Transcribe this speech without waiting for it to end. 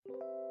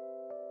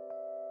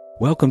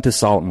Welcome to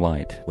Salt and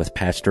Light with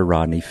Pastor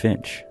Rodney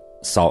Finch.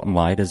 Salt and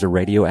Light is a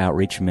radio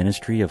outreach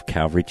ministry of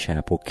Calvary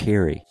Chapel,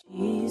 Cary.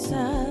 Jesus,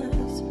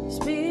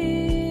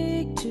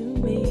 speak to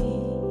me.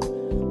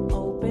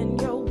 Open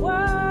your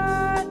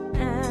word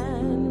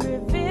and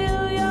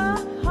reveal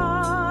your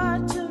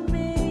heart to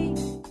me.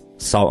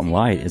 Salt and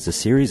Light is a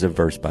series of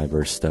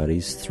verse-by-verse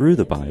studies through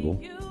the Bible,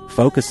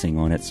 focusing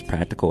on its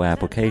practical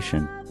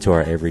application to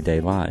our everyday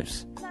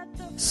lives.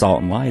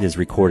 Salt and Light is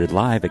recorded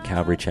live at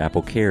Calvary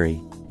Chapel, Cary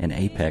in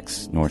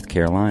Apex, North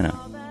Carolina.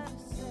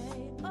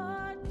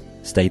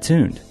 Stay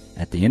tuned.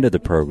 At the end of the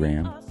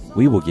program,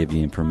 we will give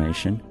you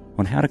information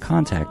on how to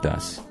contact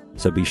us,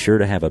 so be sure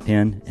to have a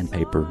pen and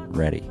paper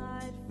ready.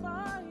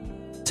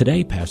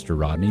 Today, Pastor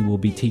Rodney will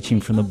be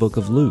teaching from the book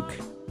of Luke,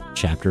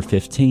 chapter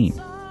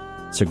 15.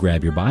 So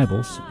grab your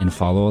Bibles and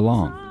follow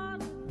along.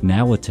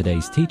 Now with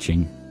today's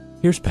teaching,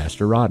 here's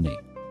Pastor Rodney.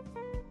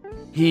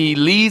 He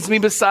leads me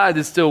beside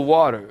the still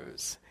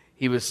waters.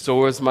 He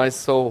restores my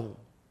soul.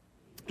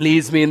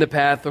 Leads me in the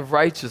path of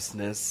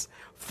righteousness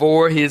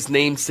for his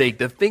name's sake.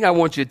 The thing I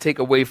want you to take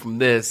away from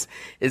this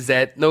is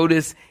that,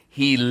 notice,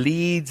 he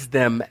leads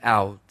them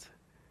out.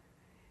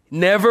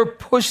 Never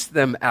push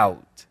them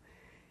out.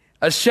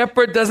 A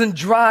shepherd doesn't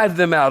drive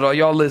them out. Are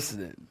y'all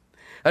listening?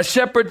 A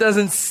shepherd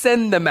doesn't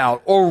send them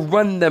out or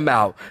run them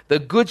out. The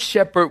good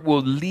shepherd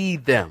will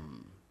lead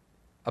them.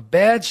 A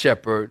bad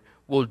shepherd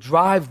will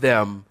drive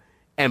them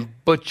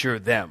and butcher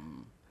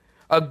them.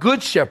 A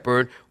good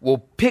shepherd will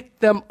pick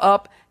them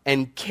up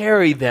and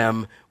carry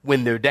them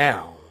when they're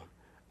down.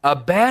 A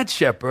bad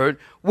shepherd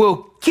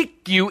will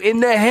kick you in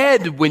the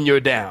head when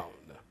you're down.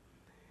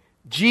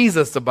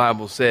 Jesus, the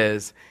Bible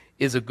says,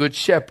 is a good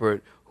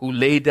shepherd who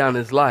laid down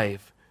his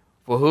life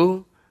for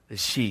who? The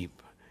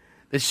sheep.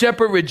 The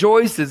shepherd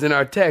rejoices in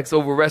our text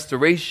over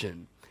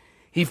restoration.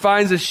 He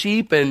finds a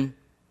sheep and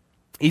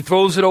he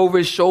throws it over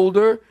his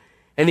shoulder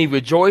and he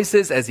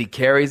rejoices as he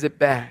carries it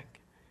back.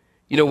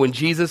 You know, when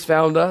Jesus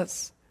found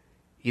us,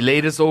 he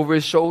laid us over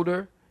his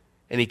shoulder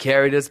and he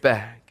carried us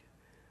back.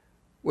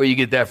 Where you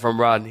get that from,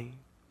 Rodney?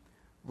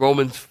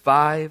 Romans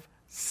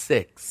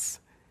 5:6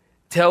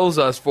 tells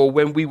us, for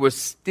when we were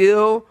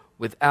still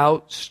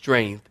without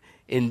strength,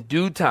 in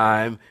due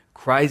time,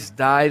 Christ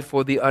died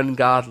for the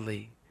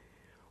ungodly.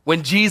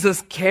 When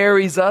Jesus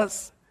carries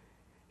us,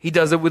 he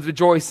does it with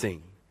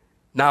rejoicing,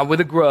 not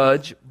with a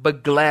grudge,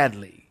 but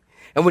gladly.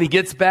 And when he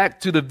gets back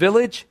to the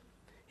village,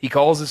 he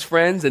calls his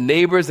friends and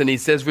neighbors and he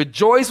says,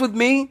 rejoice with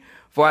me,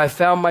 for I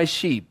found my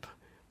sheep,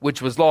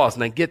 which was lost.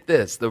 Now get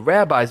this, the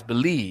rabbis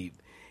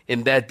believed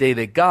in that day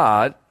that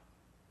God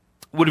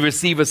would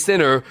receive a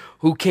sinner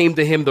who came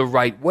to him the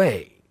right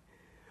way.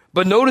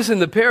 But notice in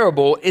the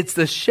parable, it's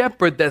the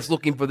shepherd that's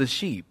looking for the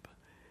sheep.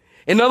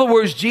 In other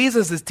words,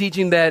 Jesus is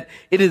teaching that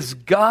it is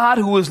God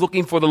who is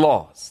looking for the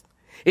lost.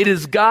 It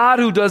is God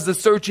who does the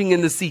searching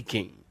and the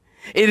seeking.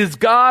 It is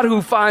God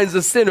who finds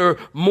the sinner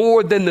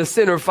more than the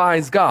sinner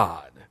finds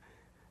God.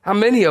 How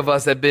many of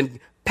us have been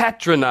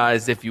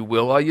patronized, if you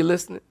will? Are you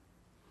listening?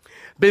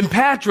 Been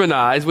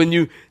patronized when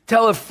you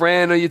tell a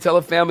friend or you tell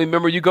a family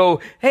member, you go,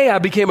 hey, I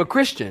became a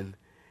Christian.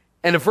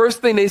 And the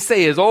first thing they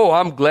say is, oh,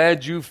 I'm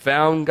glad you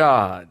found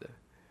God.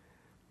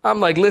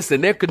 I'm like,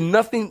 listen, there could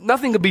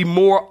nothing could be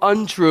more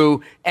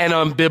untrue and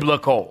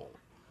unbiblical.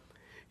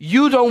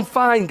 You don't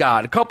find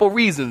God. A couple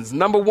reasons.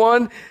 Number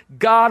one,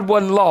 God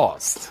wasn't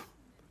lost.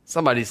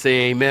 Somebody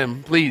say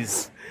amen,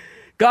 please.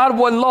 God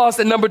wasn't lost.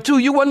 And number two,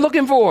 you weren't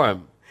looking for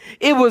him.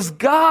 It was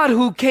God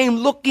who came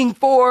looking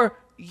for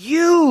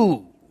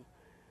you.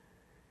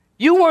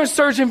 You weren't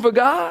searching for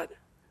God.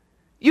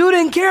 You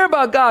didn't care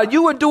about God.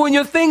 You were doing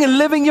your thing and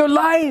living your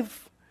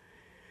life.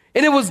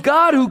 And it was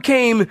God who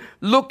came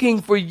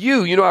looking for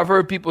you. You know, I've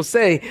heard people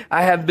say,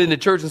 I haven't been to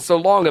church in so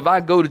long. If I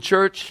go to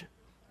church,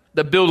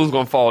 the building's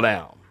going to fall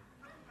down.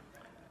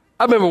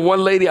 I remember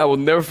one lady, I will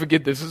never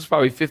forget this. This was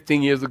probably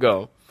 15 years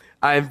ago.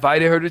 I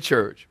invited her to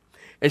church.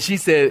 And she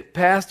said,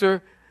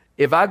 Pastor,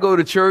 if I go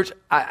to church,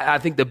 I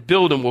think the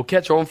building will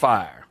catch on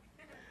fire.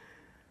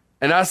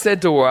 And I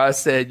said to her, I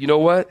said, you know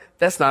what?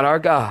 That's not our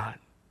God.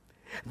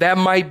 That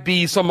might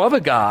be some other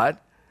God,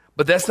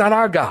 but that's not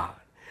our God.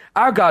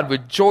 Our God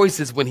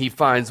rejoices when he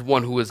finds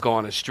one who has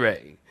gone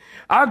astray.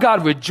 Our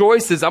God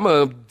rejoices. I'm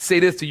going to say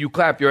this to you,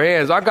 clap your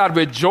hands. Our God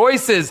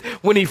rejoices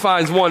when he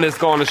finds one that's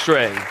gone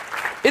astray.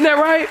 Isn't that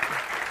right?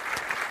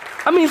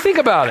 I mean, think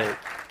about it.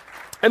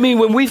 I mean,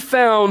 when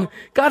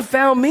God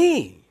found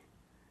me.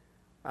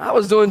 I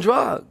was doing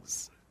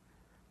drugs.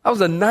 I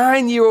was a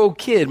 9-year-old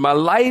kid. My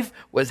life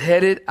was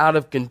headed out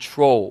of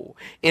control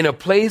in a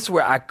place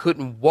where I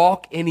couldn't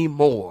walk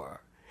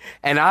anymore.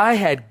 And I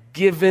had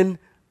given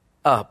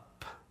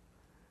up.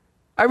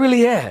 I really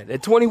had.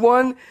 At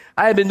 21,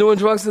 I had been doing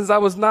drugs since I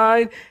was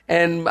 9,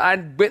 and I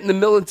went in the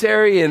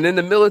military, and then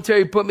the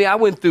military I've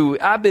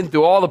been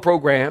through all the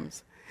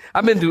programs.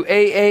 I've been through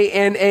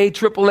AA, NA,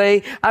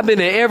 AAA. I've been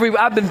to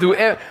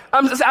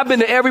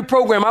every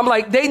program. I'm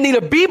like, they need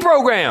a B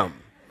program.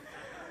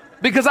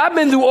 Because I've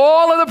been through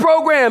all of the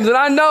programs and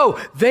I know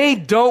they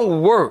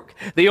don't work.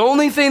 The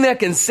only thing that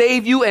can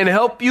save you and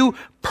help you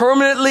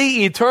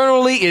permanently,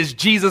 eternally is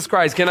Jesus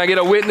Christ. Can I get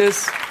a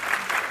witness?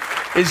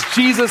 It's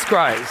Jesus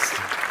Christ.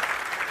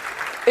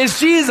 It's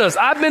Jesus.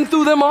 I've been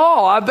through them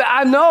all.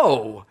 I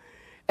know.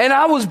 And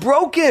I was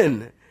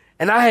broken.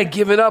 And I had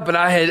given up and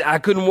I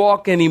couldn't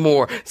walk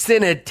anymore.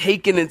 Sin had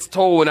taken its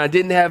toll and I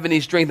didn't have any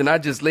strength and I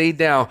just laid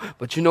down.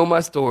 But you know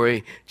my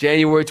story.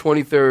 January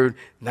 23rd,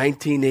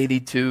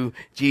 1982,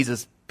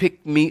 Jesus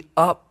picked me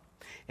up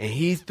and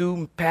he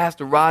threw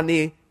Pastor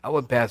Rodney. I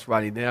wasn't Pastor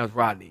Rodney, then I was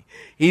Rodney.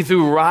 He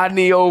threw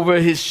Rodney over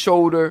his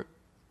shoulder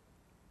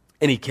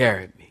and he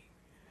carried me.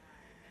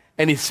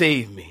 And he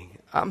saved me.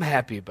 I'm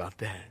happy about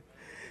that.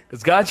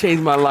 Because God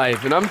changed my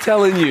life. And I'm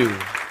telling you,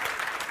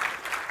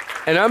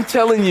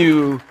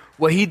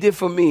 what he did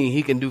for me,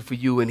 he can do for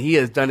you. And he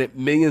has done it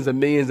millions and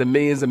millions and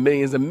millions and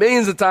millions and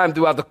millions of times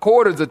throughout the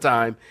quarters of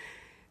time.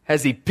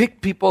 Has he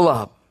picked people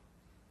up?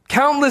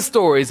 Countless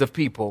stories of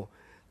people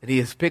that he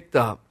has picked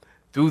up,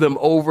 threw them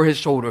over his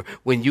shoulder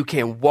when you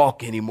can't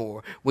walk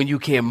anymore, when you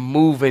can't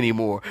move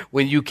anymore,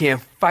 when you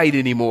can't fight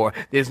anymore.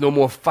 There's no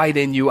more fight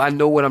in you. I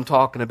know what I'm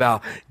talking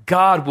about.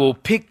 God will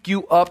pick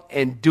you up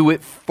and do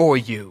it for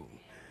you.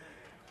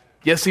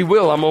 Yes, he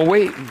will. I'm going to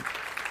wait.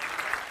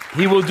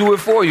 He will do it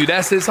for you.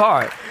 That's his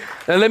heart.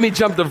 Now let me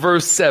jump to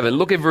verse 7.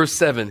 Look at verse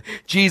 7.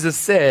 Jesus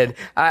said,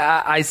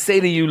 I say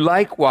to you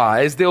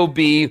likewise, there'll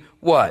be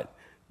what?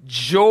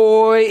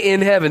 Joy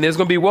in heaven. There's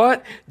going to be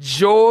what?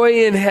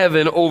 Joy in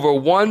heaven over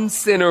one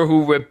sinner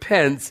who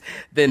repents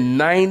than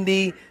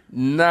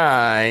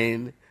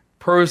 99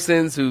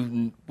 persons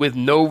who with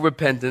no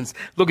repentance.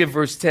 Look at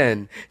verse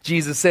 10.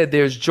 Jesus said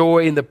there's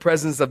joy in the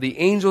presence of the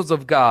angels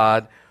of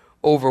God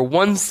over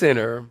one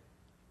sinner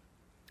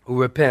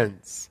who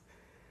repents.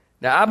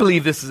 Now, I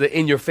believe this is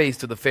in your face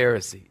to the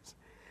Pharisees,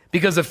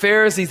 because the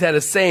Pharisees had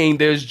a saying,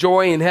 there's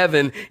joy in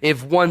heaven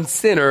if one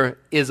sinner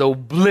is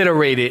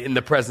obliterated in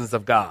the presence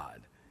of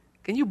God.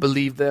 Can you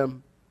believe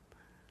them?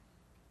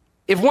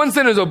 If one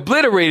sinner is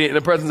obliterated in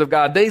the presence of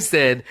God, they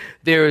said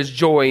there is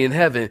joy in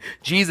heaven.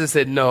 Jesus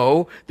said,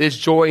 no, there's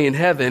joy in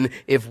heaven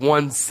if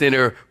one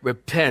sinner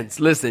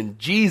repents. Listen,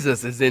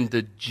 Jesus is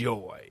into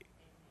joy.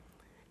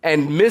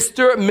 And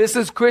Mr. and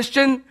Mrs.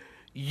 Christian,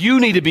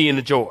 you need to be in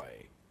the joy.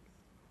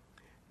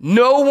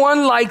 No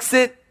one likes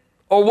it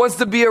or wants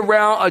to be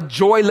around a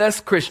joyless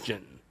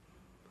Christian.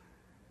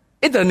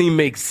 It doesn't even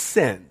make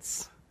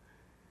sense.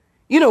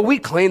 You know, we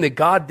claim that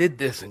God did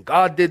this and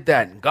God did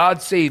that and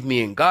God saved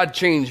me and God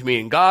changed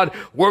me and God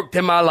worked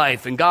in my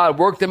life and God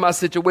worked in my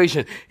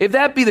situation. If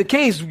that be the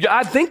case,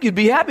 I think you'd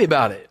be happy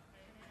about it.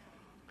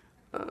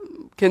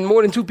 Can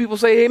more than two people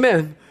say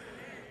amen?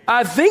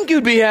 I think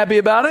you'd be happy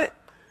about it.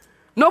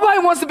 Nobody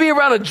wants to be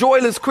around a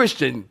joyless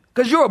Christian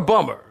because you're a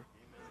bummer.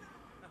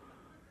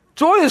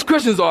 Joyless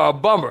Christians are a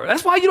bummer.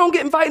 That's why you don't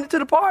get invited to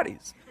the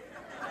parties.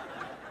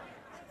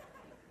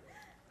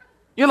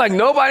 You're like,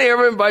 nobody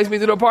ever invites me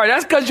to the party.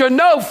 That's because you're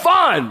no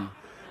fun,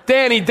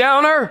 Danny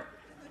Downer.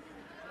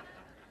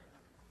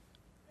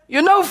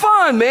 You're no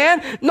fun,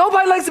 man.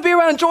 Nobody likes to be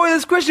around a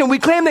joyless Christian. We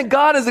claim that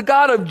God is a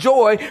God of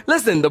joy.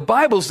 Listen, the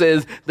Bible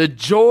says the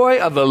joy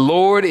of the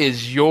Lord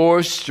is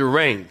your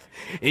strength.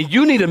 And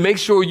you need to make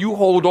sure you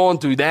hold on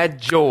to that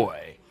joy.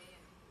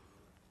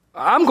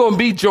 I'm going to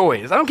be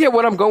joyous. I don't care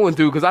what I'm going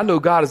through because I know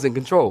God is in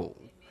control.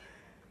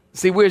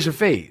 See, where's your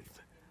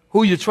faith?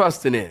 Who you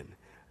trusting in?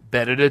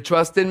 Better to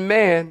trust in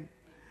man.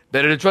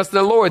 Better to trust in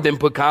the Lord than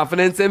put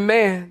confidence in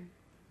man.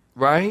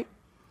 Right?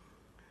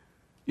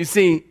 You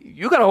see,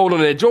 you got to hold on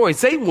to that joy.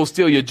 Satan will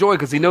steal your joy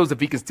because he knows if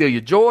he can steal your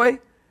joy,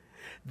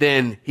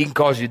 then he can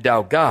cause you to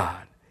doubt God.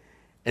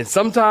 And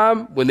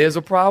sometime when there's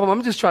a problem,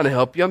 I'm just trying to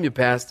help you. I'm your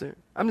pastor.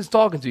 I'm just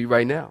talking to you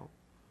right now.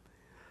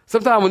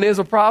 Sometimes when there's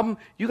a problem,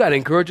 you got to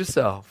encourage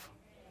yourself.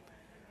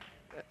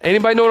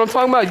 Anybody know what I'm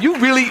talking about? You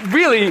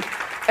really,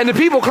 and the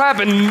people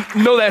clapping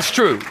know that's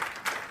true.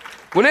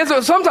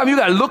 Sometimes you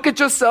got to look at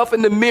yourself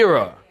in the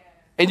mirror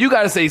and you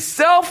got to say,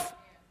 self,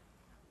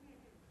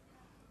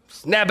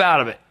 snap out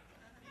of it.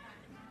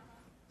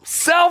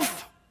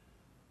 Self,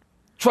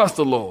 trust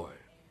the Lord.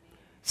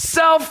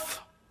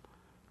 Self,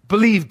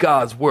 believe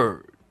God's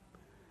word.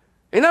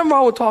 Ain't nothing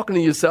wrong with talking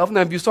to yourself.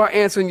 Now, if you start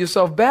answering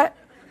yourself back,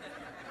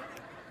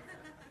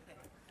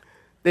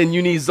 then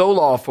you need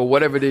Zoloft or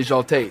whatever it is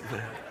y'all take.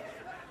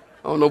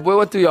 I don't know,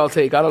 what do y'all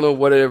take? I don't know,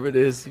 whatever it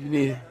is.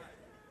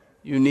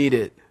 You need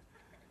it.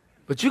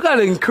 But you got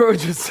to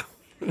encourage yourself.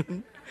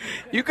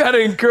 You got to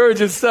encourage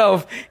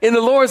yourself in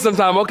the Lord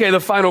sometime. Okay, the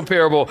final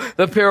parable,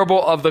 the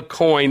parable of the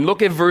coin.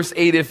 Look at verse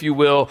 8, if you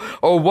will.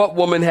 Or what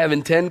woman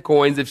having 10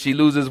 coins, if she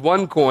loses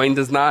one coin,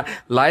 does not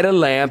light a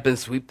lamp and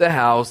sweep the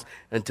house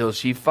until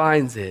she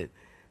finds it?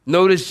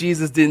 Notice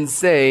Jesus didn't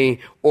say,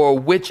 or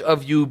which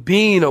of you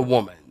being a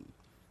woman.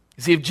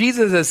 See, if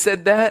Jesus had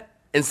said that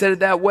and said it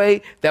that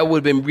way, that would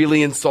have been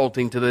really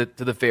insulting to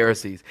the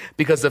Pharisees.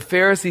 Because the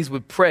Pharisees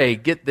would pray,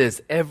 get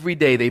this, every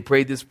day they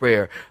prayed this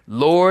prayer.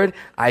 Lord,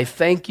 I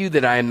thank you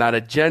that I am not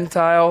a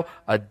Gentile,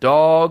 a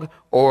dog,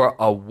 or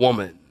a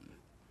woman.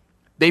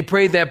 They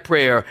prayed that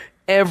prayer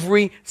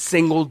every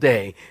single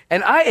day.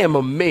 And I am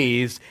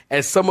amazed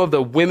at some of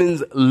the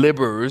women's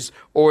libbers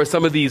or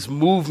some of these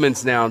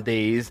movements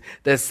nowadays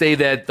that say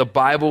that the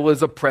Bible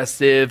is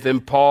oppressive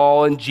and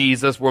Paul and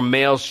Jesus were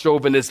male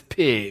chauvinist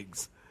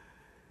pigs.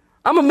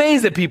 I'm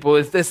amazed at people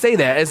that say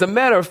that. As a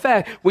matter of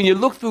fact, when you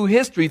look through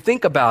history,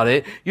 think about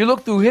it, you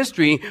look through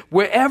history,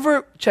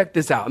 wherever, check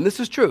this out, and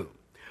this is true,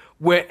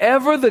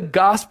 wherever the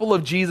gospel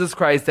of Jesus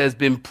Christ has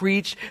been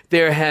preached,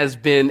 there has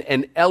been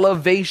an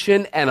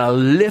elevation and a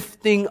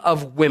lifting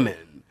of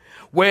women.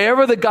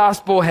 Wherever the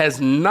gospel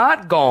has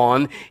not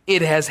gone,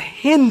 it has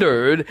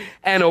hindered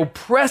and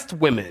oppressed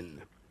women.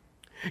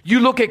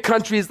 You look at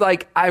countries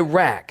like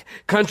Iraq,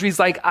 countries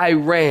like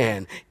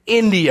Iran,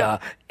 India,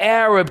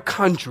 Arab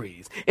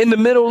countries. In the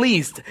Middle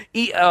East,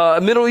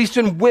 Middle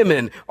Eastern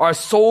women are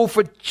sold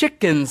for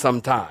chicken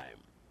sometimes.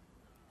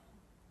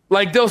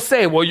 Like they'll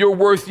say, well, you're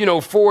worth,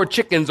 4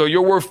 chickens, or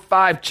you're worth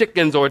 5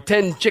 chickens, or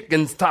 10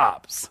 chickens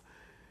tops.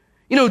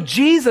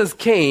 Jesus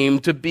came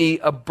to be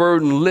a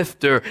burden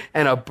lifter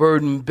and a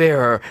burden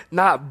bearer,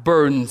 not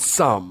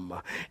burdensome.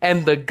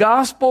 And the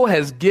gospel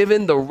has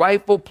given the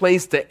rightful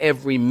place to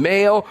every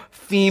male,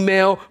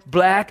 female,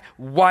 black,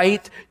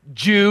 white,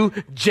 Jew,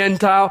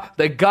 Gentile.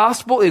 The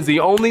gospel is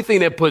the only thing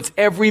that puts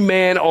every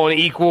man on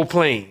equal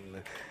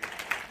plane.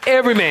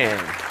 Every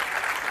man.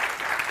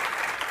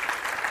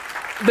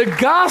 The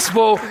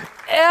gospel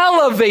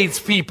elevates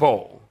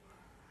people.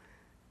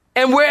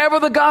 And wherever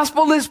the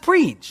gospel is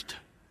preached,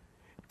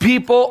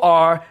 people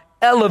are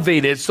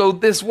elevated. So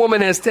this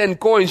woman has 10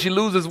 coins. She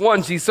loses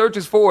one. She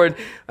searches for it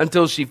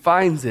until she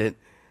finds it.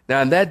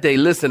 Now, in that day,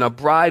 listen, a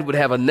bride would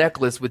have a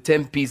necklace with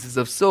 10 pieces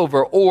of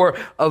silver, or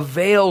a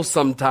veil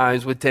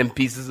sometimes with 10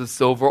 pieces of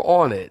silver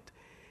on it.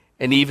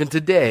 And even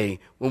today,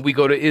 when we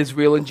go to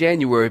Israel in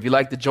January, if you'd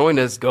like to join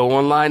us, go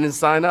online and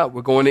sign up.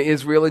 We're going to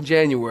Israel in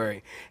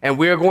January. And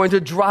we're going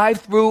to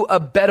drive through a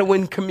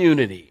Bedouin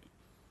community.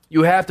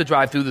 You have to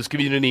drive through this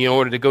community in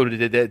order to go to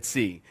the Dead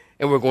Sea.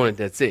 And we're going to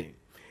the Dead Sea.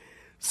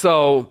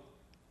 So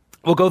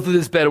we'll go through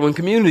this Bedouin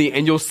community,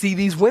 and you'll see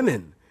these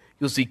women.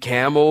 You'll see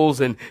camels,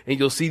 and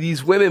you'll see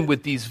these women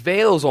with these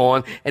veils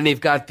on, and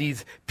they've got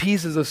these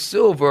pieces of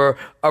silver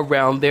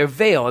around their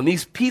veil. And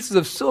these pieces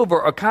of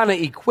silver are kind of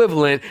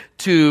equivalent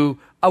to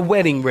a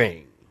wedding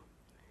ring.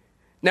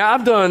 Now,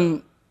 I've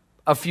done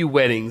a few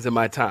weddings in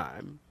my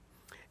time,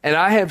 and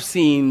I have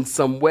seen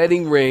some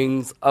wedding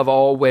rings of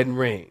all wedding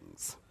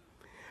rings.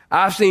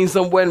 I've seen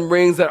some wedding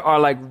rings that are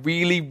like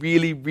really,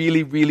 really,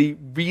 really, really,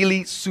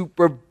 really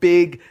super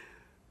big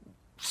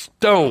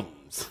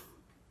stones.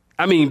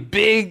 I mean,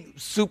 big,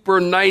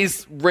 super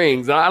nice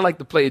rings. I like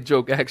to play a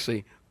joke,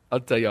 actually. I'll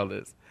tell y'all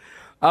this.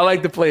 I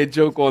like to play a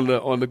joke on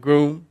the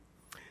groom,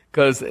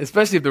 because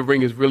especially if the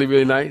ring is really,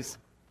 really nice,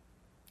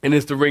 and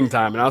it's the ring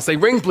time. And I'll say,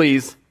 ring,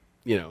 please,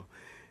 and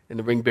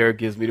the ring bearer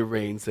gives me the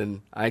rings,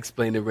 and I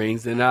explain the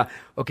rings. And,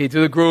 okay, to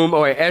the groom,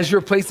 all right, as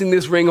you're placing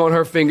this ring on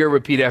her finger,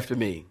 repeat after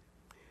me.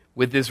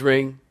 With this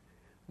ring,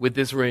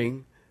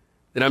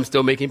 that I'm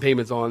still making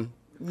payments on.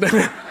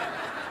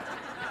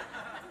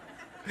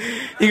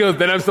 He goes,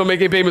 then I'm still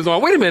making payments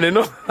on. Wait a minute,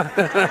 no.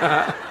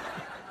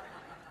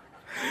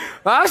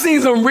 I've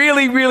seen some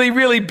really, really,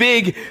 really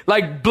big,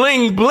 like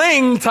bling,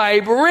 bling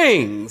type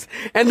rings.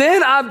 And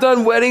then I've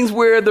done weddings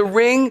where the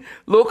ring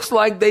looks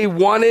like they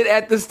won it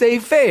at the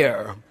state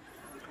fair.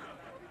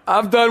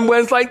 I've done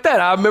weddings like that.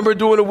 I remember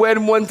doing a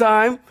wedding one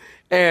time,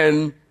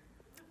 and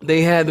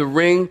they had the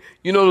ring,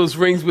 those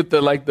rings with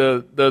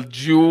the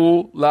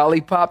jewel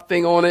lollipop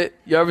thing on it.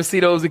 You ever see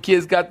those? The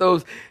kids got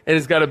those, and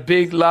it's got a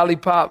big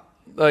lollipop,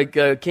 like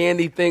a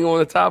candy thing on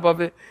the top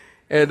of it.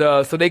 And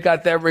so they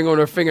got that ring on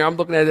their finger. I'm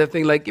looking at that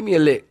thing like, give me a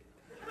lick.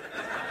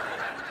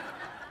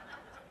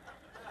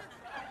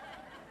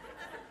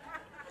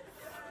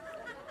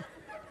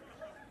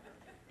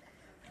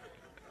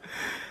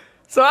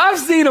 So I've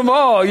seen them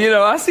all,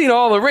 I've seen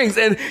all the rings.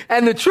 And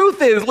the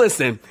truth is,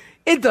 listen,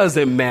 it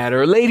doesn't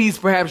matter. Ladies,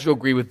 perhaps you'll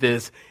agree with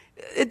this.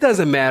 It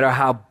doesn't matter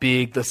how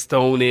big the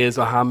stone is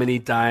or how many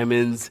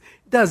diamonds.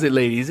 Does it,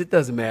 ladies? It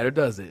doesn't matter,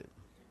 does it?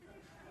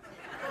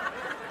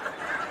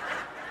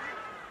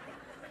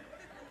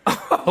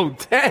 Oh,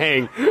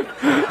 dang.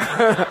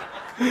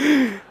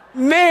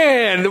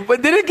 Man,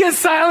 but did it get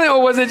silent,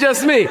 or was it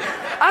just me?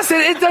 I said,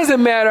 it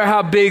doesn't matter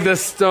how big the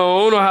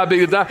stone or how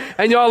big the diamond.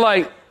 And y'all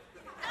like,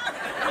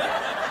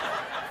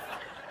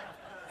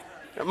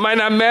 it might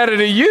not matter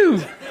to you.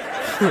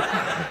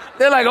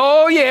 They're like,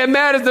 oh, yeah, it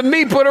matters to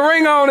me. Put a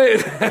ring on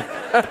it.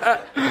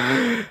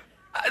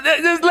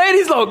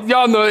 Ladies, look,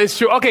 y'all know it's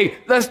true. Okay,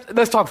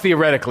 let's talk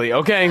theoretically,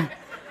 okay?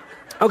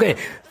 Okay,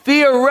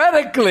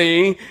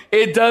 theoretically,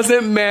 it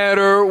doesn't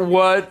matter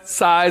what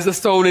size the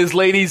stone is.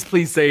 Ladies,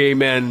 please say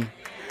amen.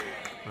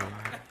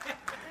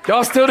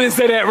 Y'all still didn't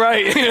say that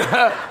right.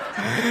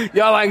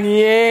 Y'all like,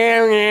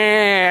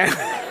 yeah.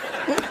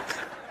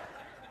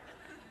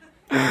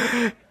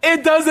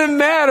 It doesn't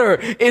matter.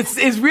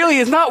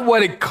 It's not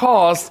what it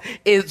cost,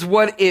 it's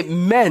what it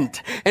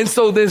meant. And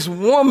so this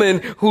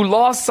woman who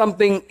lost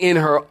something in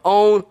her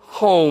own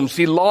home,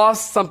 she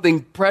lost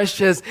something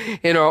precious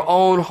in her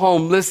own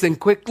home. Listen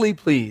quickly,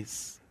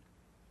 please.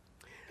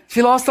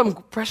 She lost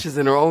something precious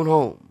in her own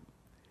home.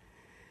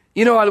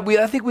 You know,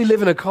 I think we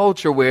live in a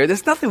culture where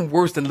there's nothing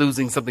worse than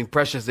losing something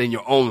precious in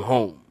your own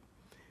home.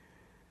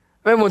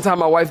 I remember one time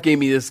my wife gave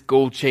me this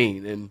gold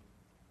chain, and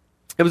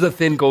it was a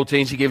thin gold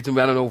chain. She gave it to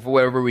me, I don't know, for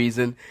whatever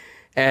reason.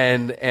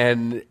 And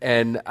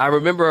I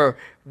remember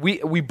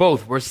we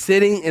both were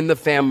sitting in the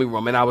family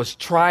room, and I was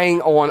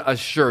trying on a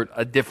shirt,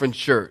 a different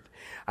shirt.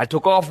 I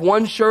took off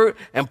one shirt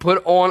and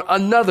put on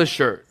another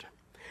shirt.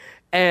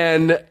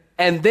 And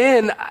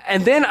then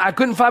I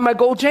couldn't find my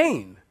gold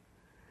chain.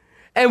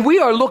 And we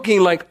are looking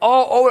like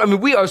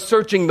we are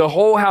searching the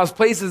whole house,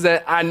 places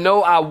that I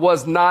know I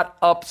was not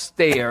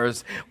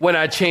upstairs when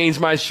I changed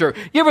my shirt.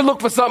 You ever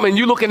look for something and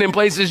you looking in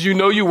places you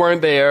know you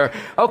weren't there?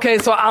 Okay,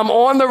 so I'm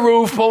on the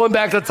roof pulling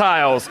back the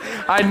tiles.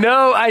 I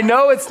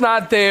know it's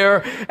not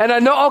there. And I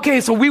know, okay,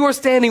 so we were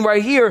standing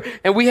right here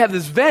and we have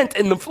this vent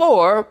in the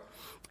floor.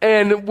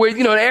 And where,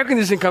 the air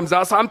conditioning comes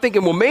out. So I'm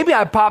thinking, well, maybe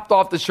I popped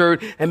off the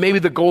shirt and maybe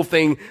the gold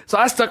thing. So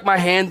I stuck my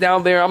hand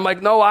down there. I'm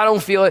like, no, I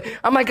don't feel it.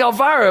 I'm like,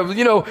 Elvira,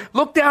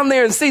 look down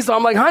there and see. So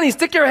I'm like, honey,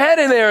 stick your head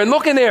in there and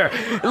look in there.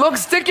 Look,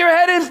 stick your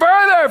head in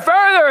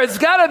further. It's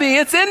gotta be.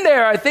 It's in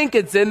there. I think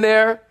it's in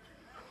there.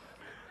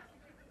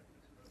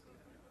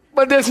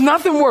 But there's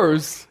nothing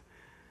worse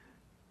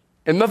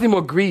and nothing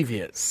more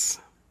grievous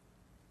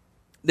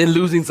than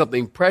losing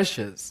something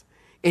precious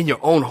in your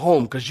own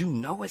home because you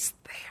know it's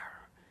there.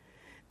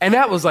 And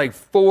that was like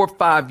 4 or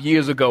 5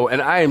 years ago.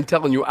 And I am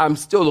telling you, I'm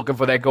still looking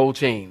for that gold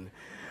chain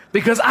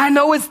because I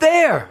know it's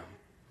there.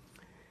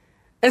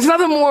 It's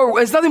nothing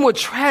more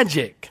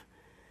tragic.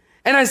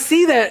 And I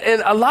see that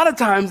and a lot of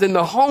times in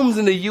the homes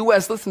in the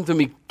U.S., listen to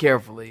me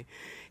carefully.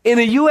 In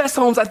the U.S.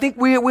 homes, I think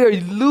we are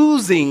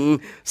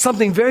losing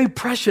something very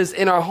precious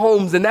in our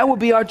homes, and that would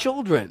be our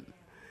children.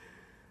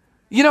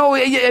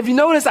 If you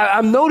notice,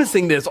 I'm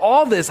noticing this,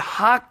 all this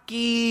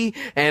hockey,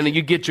 and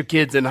you get your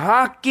kids in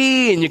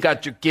hockey, and you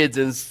got your kids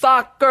in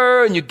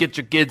soccer, and you get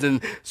your kids in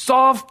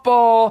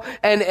softball,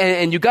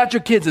 and you got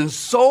your kids in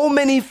so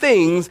many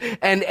things,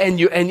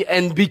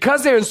 and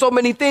because they're in so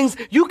many things,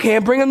 you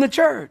can't bring them to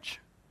church.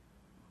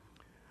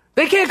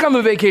 They can't come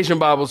to Vacation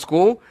Bible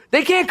School.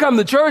 They can't come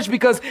to church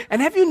because,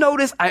 and have you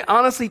noticed, I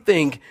honestly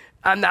think,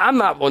 I'm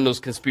not one of those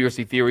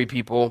conspiracy theory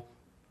people,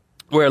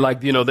 where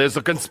there's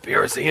a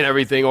conspiracy and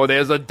everything, or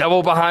there's a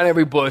devil behind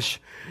every bush.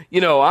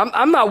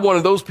 I'm not one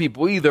of those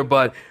people either,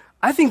 but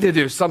I think that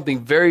there's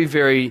something very,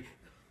 very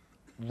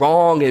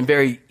wrong and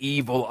very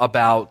evil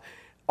about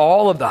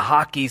all of the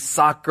hockey,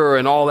 soccer,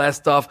 and all that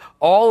stuff.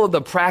 All of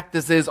the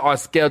practices are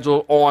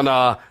scheduled on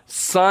a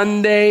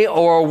Sunday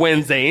or a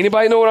Wednesday.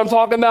 Anybody know what I'm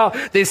talking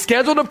about? They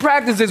schedule the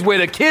practices where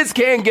the kids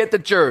can't get to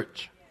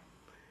church.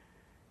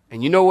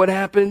 And you know what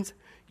happens?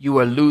 You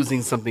are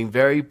losing something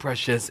very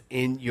precious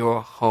in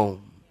your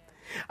home.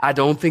 I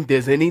don't think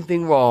there's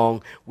anything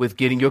wrong with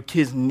getting your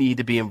kids need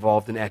to be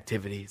involved in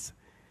activities.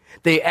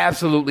 They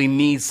absolutely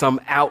need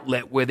some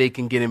outlet where they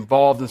can get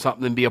involved in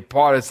something and be a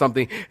part of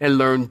something and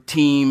learn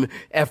team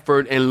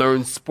effort and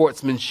learn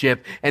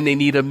sportsmanship. And they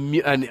need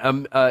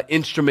an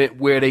instrument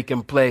where they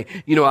can play.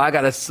 I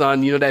got a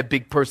son, that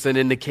big person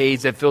in the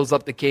cage that fills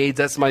up the cage.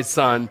 That's my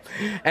son.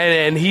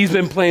 And he's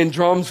been playing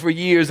drums for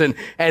years. And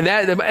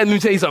let me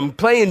tell you something,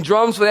 playing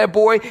drums for that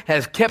boy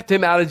has kept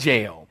him out of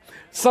jail.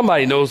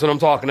 Somebody knows what I'm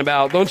talking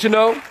about, don't you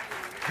know?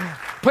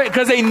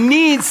 Because they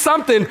need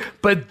something,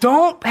 but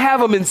don't have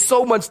them in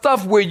so much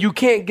stuff where you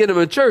can't get them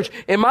in church.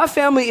 In my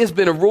family, it's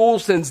been a rule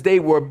since they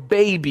were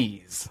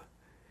babies.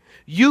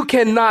 You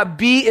cannot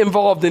be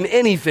involved in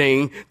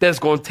anything that's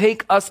going to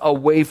take us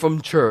away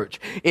from church.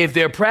 If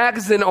they're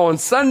practicing on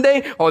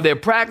Sunday or they're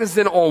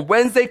practicing on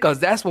Wednesday, because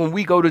that's when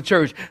we go to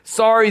church,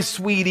 sorry,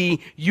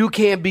 sweetie, you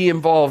can't be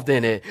involved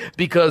in it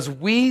because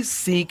we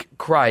seek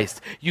Christ.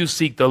 You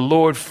seek the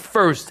Lord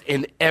first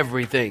in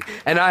everything.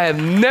 And I have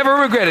never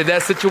regretted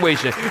that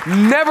situation.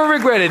 Never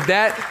regretted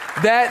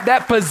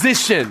that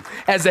position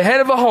as the head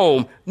of a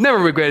home. Never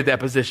regretted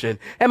that position.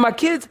 And my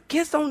kids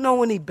don't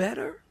know any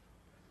better.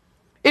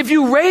 If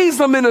you raise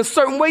them in a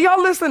certain way, y'all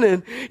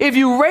listening? If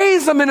you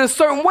raise them in a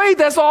certain way,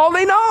 that's all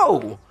they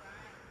know.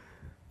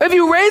 If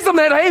you raise them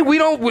that, hey, we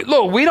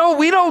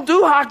don't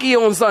do hockey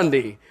on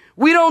Sunday.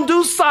 We don't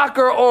do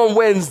soccer on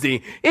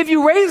Wednesday. If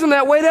you raise them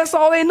that way, that's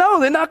all they know.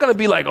 They're not going to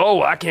be like,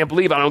 oh, I can't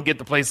believe I don't get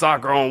to play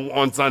soccer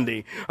on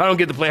Sunday. I don't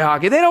get to play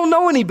hockey. They don't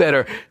know any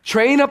better.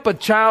 Train up a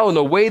child in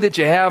the way that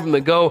you have them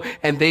to go,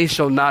 and they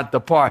shall not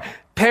depart.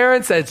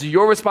 Parents, that's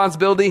your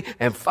responsibility.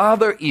 And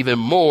Father, even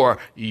more,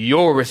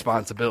 your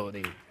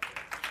responsibility.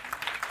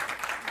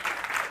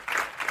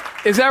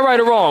 Is that right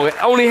or wrong?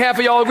 Only half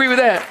of y'all agree with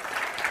that?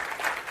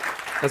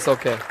 That's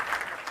okay.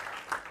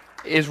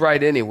 It's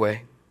right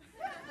anyway.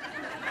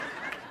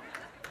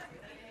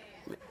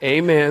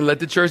 Amen. Let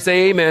the church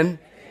say amen.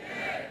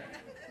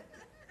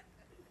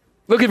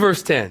 Look at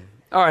verse 10.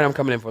 All right, I'm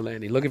coming in for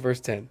Landy. Look at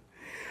verse 10.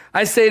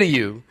 I say to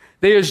you,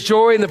 there is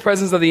joy in the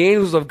presence of the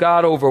angels of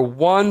God over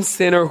one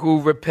sinner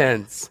who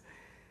repents.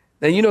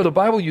 Now, you know, the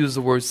Bible uses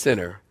the word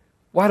sinner.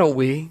 Why don't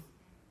we?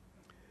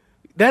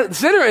 That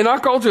sinner in our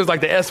culture is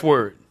like the S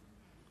word.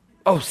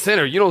 Oh,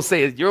 sinner. You don't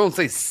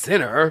say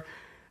sinner.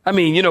 I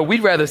mean, you know,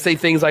 we'd rather say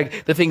things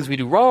like the things we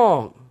do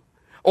wrong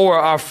or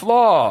our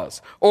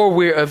flaws or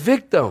we're a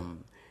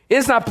victim.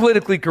 It's not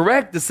politically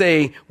correct to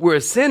say we're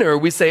a sinner.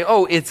 We say,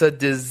 oh, it's a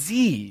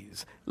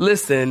disease.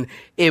 Listen,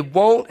 it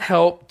won't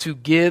help to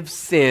give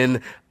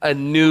sin a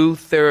new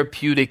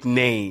therapeutic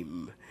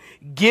name.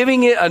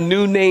 Giving it a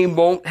new name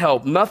won't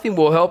help. Nothing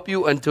will help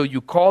you until you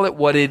call it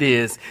what it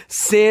is.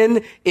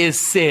 Sin is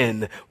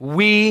sin.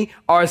 We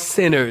are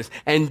sinners,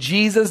 and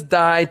Jesus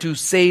died to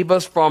save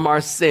us from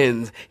our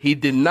sins. He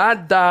did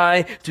not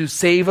die to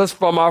save us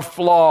from our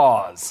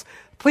flaws.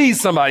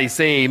 Please, somebody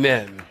say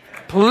amen.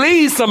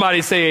 Please,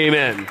 somebody say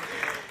amen.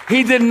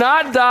 He did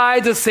not die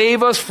to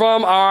save us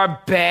from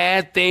our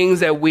bad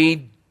things that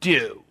we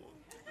do.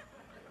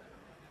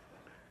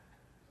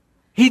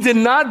 He did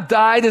not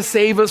die to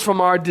save us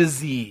from our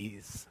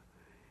disease.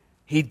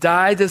 He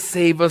died to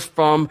save us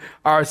from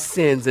our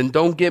sins. And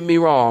don't get me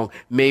wrong,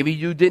 maybe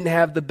you didn't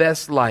have the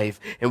best life,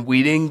 and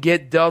we didn't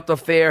get dealt a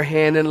fair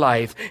hand in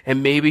life,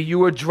 and maybe you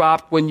were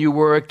dropped when you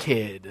were a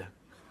kid.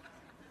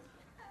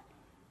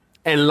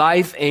 And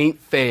life ain't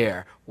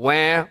fair.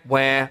 Wah,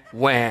 wah,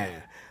 wah.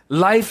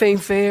 Life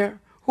ain't fair.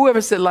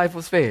 Whoever said life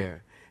was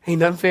fair? Ain't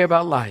nothing fair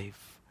about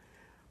life.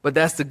 But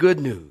that's the good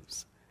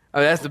news.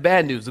 That's the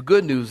bad news. The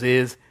good news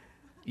is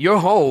your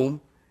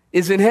home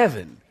is in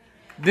heaven.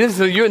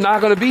 You're not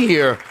going to be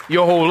here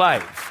your whole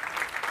life.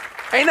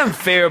 Ain't nothing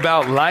fair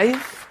about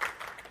life.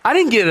 I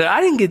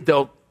didn't get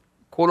dealt,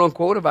 quote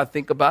unquote, if I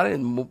think about it,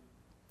 and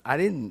I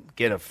didn't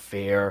get a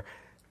fair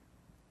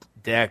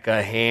deck,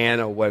 a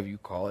hand, or whatever you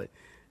call it.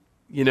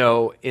 You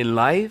know, in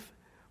life,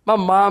 my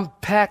mom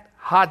packed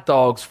hot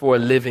dogs for a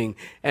living,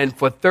 and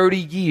for 30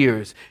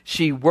 years,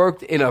 she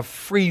worked in a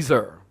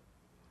freezer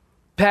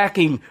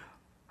packing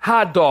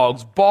hot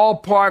dogs,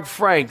 ballpark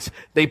franks.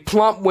 They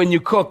plump when you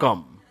cook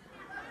them.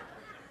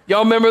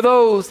 Y'all remember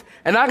those?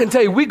 And I can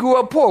tell you, we grew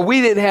up poor.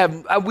 We didn't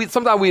have,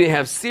 sometimes we didn't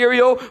have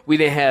cereal. We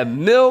didn't have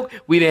milk.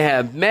 We didn't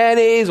have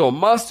mayonnaise or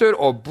mustard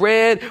or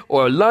bread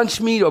or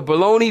lunch meat or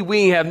bologna.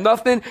 We didn't have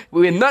nothing.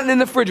 We had nothing in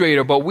the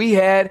refrigerator, but we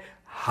had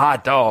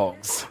hot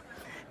dogs.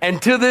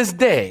 And to this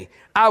day,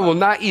 I will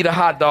not eat a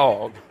hot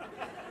dog.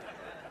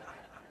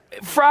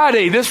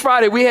 This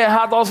Friday, we had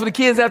hot dogs for the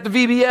kids after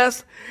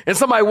VBS, and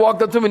somebody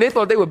walked up to me, and they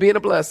thought they were being a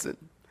blessing.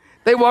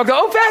 They walked up,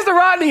 oh, Pastor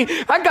Rodney,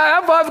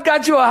 I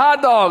got you a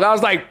hot dog. I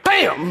was like,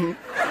 bam!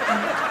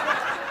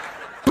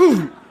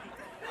 Boom!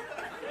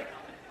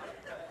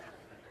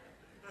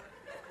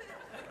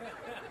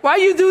 Why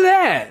you do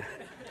that?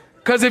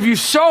 Because if you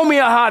show me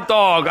a hot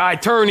dog, I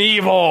turn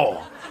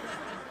evil.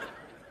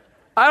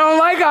 I don't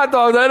like hot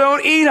dogs. I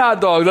don't eat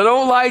hot dogs. I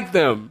don't like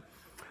them.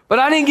 But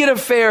I didn't get a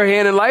fair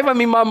hand in life. I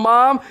mean, my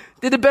mom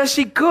did the best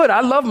she could.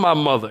 I love my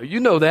mother. You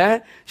know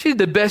that. She did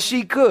the best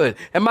she could.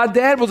 And my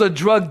dad was a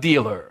drug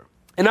dealer.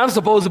 And I'm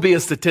supposed to be a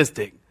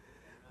statistic.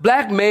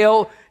 Black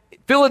male,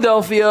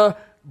 Philadelphia,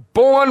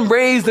 born,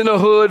 raised in the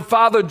hood,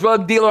 father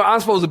drug dealer. I'm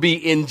supposed to be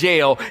in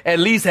jail, at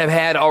least have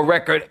had a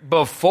record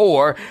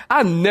before.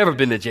 I've never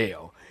been to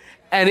jail.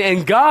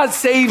 And God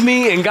saved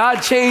me, and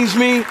God changed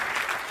me.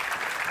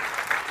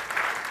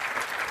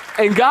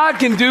 And God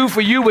can do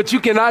for you what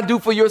you cannot do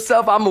for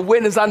yourself. I'm a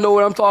witness. I know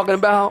what I'm talking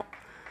about.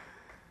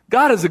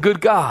 God is a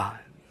good God.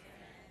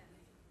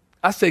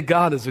 I say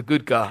God is a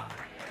good God.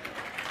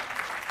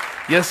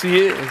 Yes, he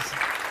is.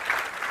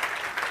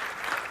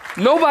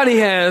 Nobody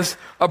has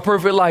a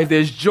perfect life.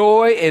 There's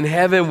joy in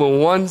heaven when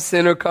one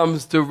sinner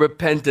comes to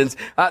repentance.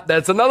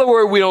 That's another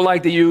word we don't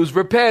like to use,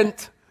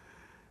 repent.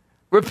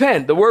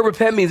 Repent. The word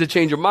repent means to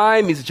change your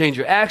mind, means to change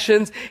your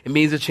actions. It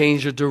means to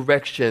change your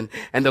direction.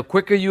 And the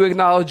quicker you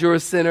acknowledge you're a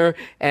sinner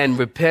and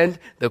repent,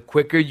 the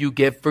quicker you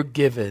get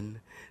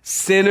forgiven.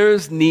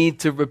 Sinners need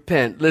to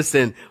repent.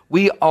 Listen,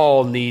 we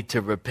all need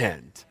to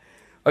repent.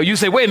 Or you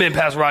say, wait a minute,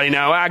 Pastor Rodney,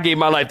 now I gave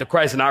my life to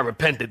Christ and I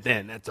repented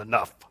then. That's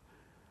enough.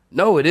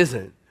 No, it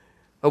isn't.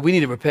 But we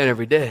need to repent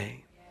every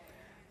day.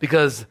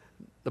 Because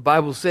the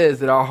Bible says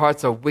that our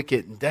hearts are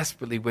wicked and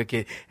desperately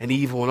wicked and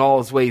evil in all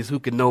its ways. Who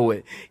can know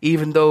it?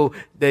 Even though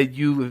that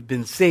you have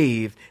been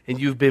saved and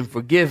you've been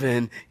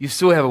forgiven, you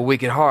still have a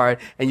wicked heart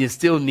and you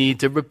still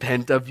need to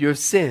repent of your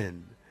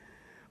sin.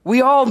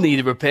 We all need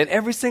to repent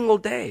every single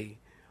day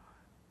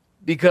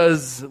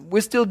because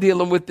we're still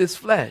dealing with this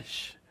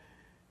flesh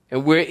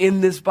and we're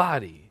in this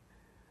body.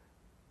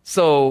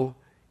 So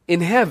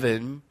in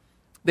heaven,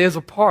 there's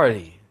a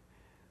party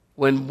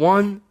when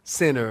one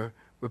sinner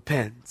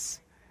repents.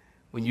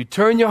 When you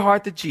turn your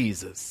heart to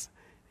Jesus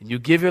and you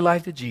give your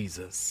life to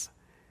Jesus,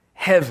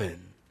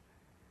 heaven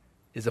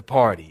is a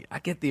party. I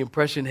get the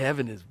impression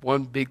heaven is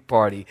one big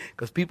party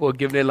because people are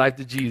giving their life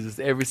to Jesus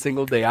every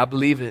single day. I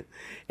believe it.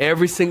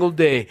 Every single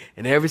day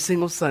and every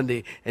single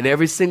Sunday and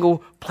every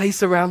single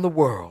place around the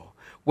world.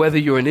 Whether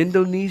you're in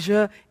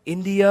Indonesia,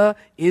 India,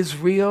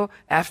 Israel,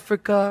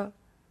 Africa,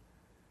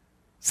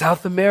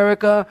 South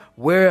America,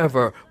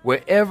 wherever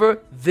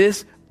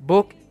this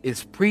book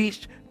is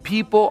preached,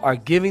 people are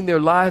giving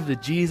their lives to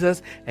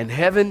Jesus, and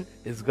heaven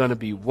is going to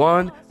be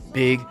one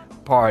big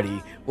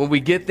party. When we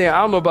get there,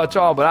 I don't know about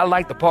y'all, but I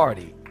like the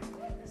party.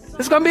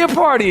 There's going to be a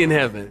party in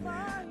heaven.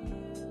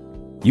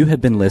 You have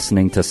been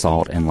listening to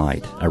Salt and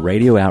Light, a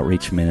radio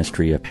outreach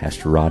ministry of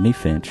Pastor Rodney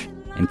Finch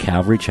in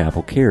Calvary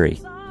Chapel, Cary,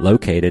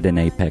 located in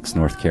Apex,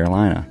 North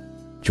Carolina.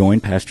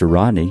 Join Pastor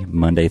Rodney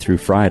Monday through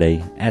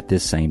Friday at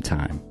this same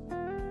time.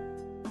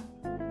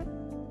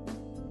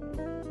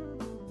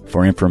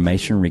 For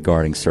information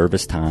regarding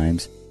service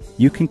times,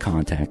 you can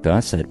contact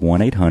us at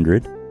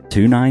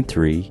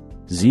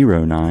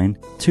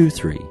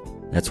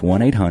 1-800-293-0923. That's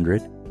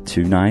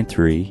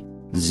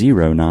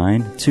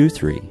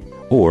 1-800-293-0923.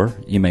 Or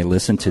you may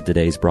listen to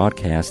today's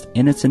broadcast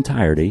in its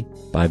entirety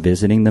by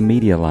visiting the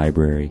media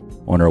library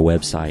on our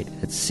website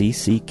at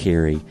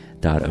cccary.org.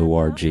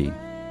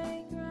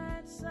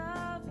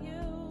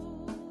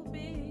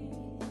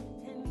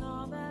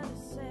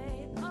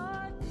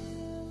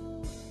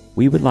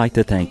 We would like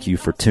to thank you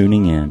for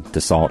tuning in to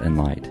Salt and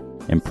Light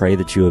and pray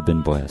that you have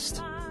been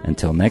blessed.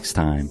 Until next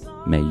time,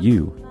 may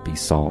you be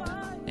salt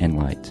and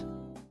light.